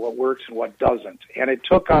identify what works and what doesn't. And it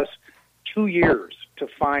took us 2 years to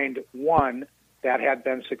find one that had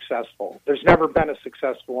been successful. There's never been a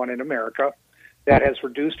successful one in America that has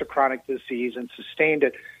reduced a chronic disease and sustained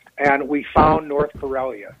it. And we found North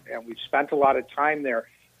Karelia, and we spent a lot of time there.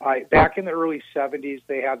 Back in the early 70s,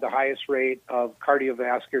 they had the highest rate of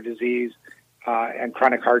cardiovascular disease and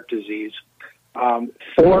chronic heart disease.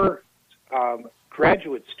 4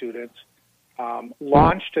 graduate students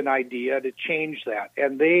launched an idea to change that,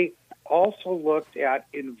 and they also looked at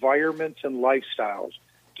environments and lifestyles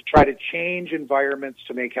to try to change environments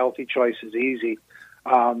to make healthy choices easy.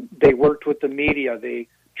 They worked with the media. They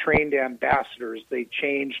trained ambassadors. They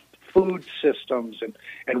changed food systems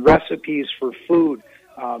and recipes for food.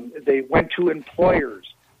 They went to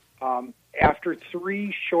employers. After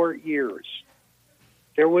 3 short years,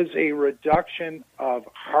 there was a reduction of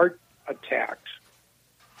heart attacks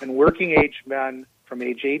in working-age men from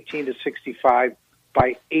age 18 to 65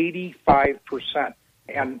 by 85%.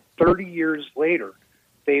 And 30 years later,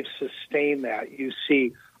 they've sustained that. You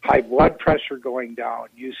see high blood pressure going down.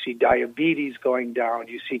 You see diabetes going down.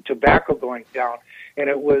 You see tobacco going down. And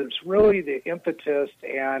it was really the impetus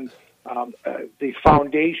and the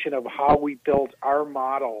foundation of how we built our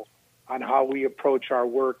model on how we approach our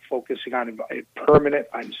work, focusing on permanent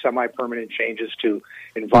and semi-permanent changes to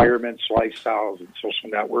environments, lifestyles, and social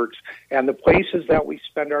networks, and the places that we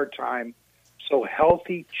spend our time. So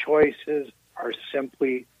healthy choices are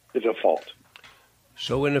simply the default.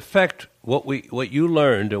 So in effect, what you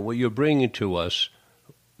learned and what you're bringing to us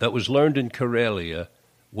that was learned in Karelia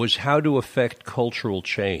was how to affect cultural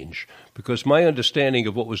change. Because my understanding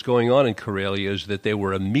of what was going on in Karelia is that they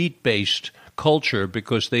were a meat-based culture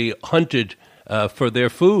because they hunted for their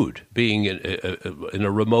food, being in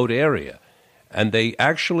a remote area. and they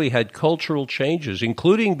actually had cultural changes,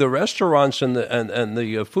 including the restaurants and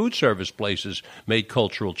the food service places made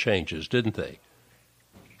cultural changes, didn't they?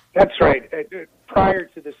 That's right. Prior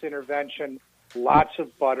to this intervention, lots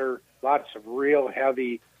of butter, lots of real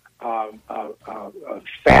heavy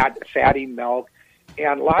fatty milk,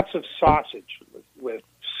 and lots of sausage with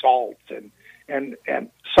salt. And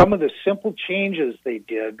some of the simple changes they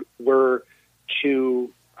did were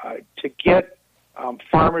to get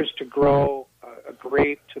farmers to grow a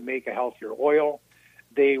grape to make a healthier oil.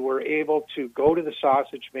 They were able to go to the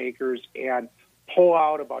sausage makers and pull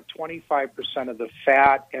out about 25% of the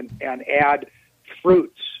fat and add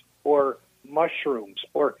fruits or mushrooms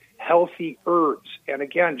or healthy herbs. And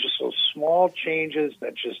again, just those small changes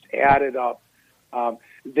that just added up.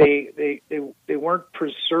 They weren't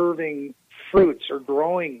preserving fruits or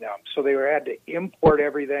growing them, so they had to import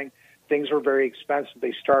everything. Things were very expensive.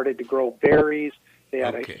 They started to grow berries. They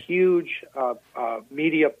had a huge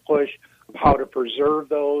media push of how to preserve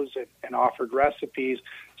those and offered recipes.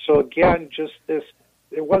 So again, just this,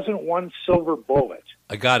 it wasn't one silver bullet.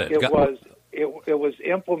 I got it. It was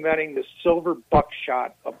implementing the silver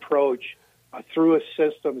buckshot approach through a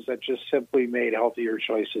systems that just simply made healthier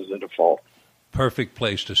choices the default. Perfect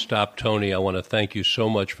place to stop, Tony. I want to thank you so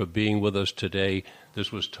much for being with us today.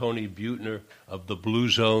 This was Tony Buettner of the Blue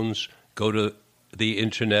Zones. Go to the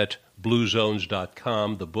internet,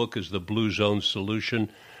 bluezones.com. The book is The Blue Zone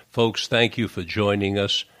Solution. Folks, thank you for joining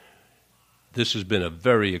us. This has been a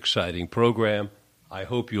very exciting program. I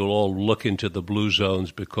hope you'll all look into the Blue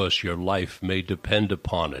Zones because your life may depend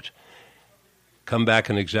upon it. Come back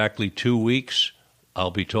in exactly 2 weeks.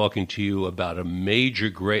 I'll be talking to you about a major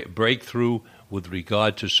great breakthrough with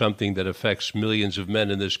regard to something that affects millions of men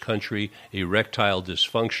in this country, erectile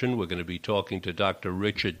dysfunction. We're going to be talking to Dr.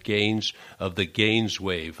 Richard Gaines of the Gaines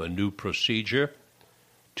Wave, a new procedure.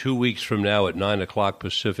 2 weeks from now at 9 o'clock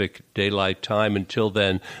Pacific Daylight Time. Until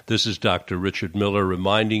then, this is Dr. Richard Miller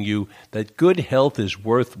reminding you that good health is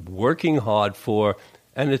worth working hard for,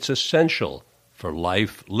 and it's essential for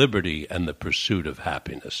life, liberty, and the pursuit of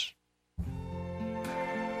happiness.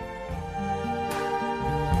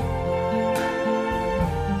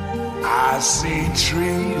 I see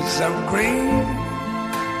trees of green,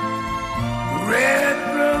 red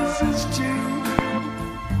roses too.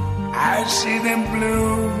 I see them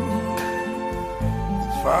bloom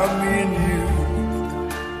for me and you.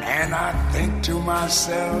 And I think to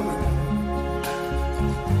myself,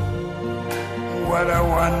 what a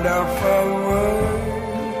wonderful world.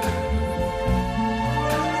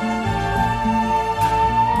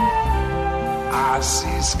 I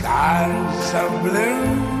see skies of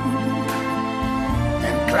blue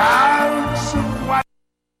and clouds of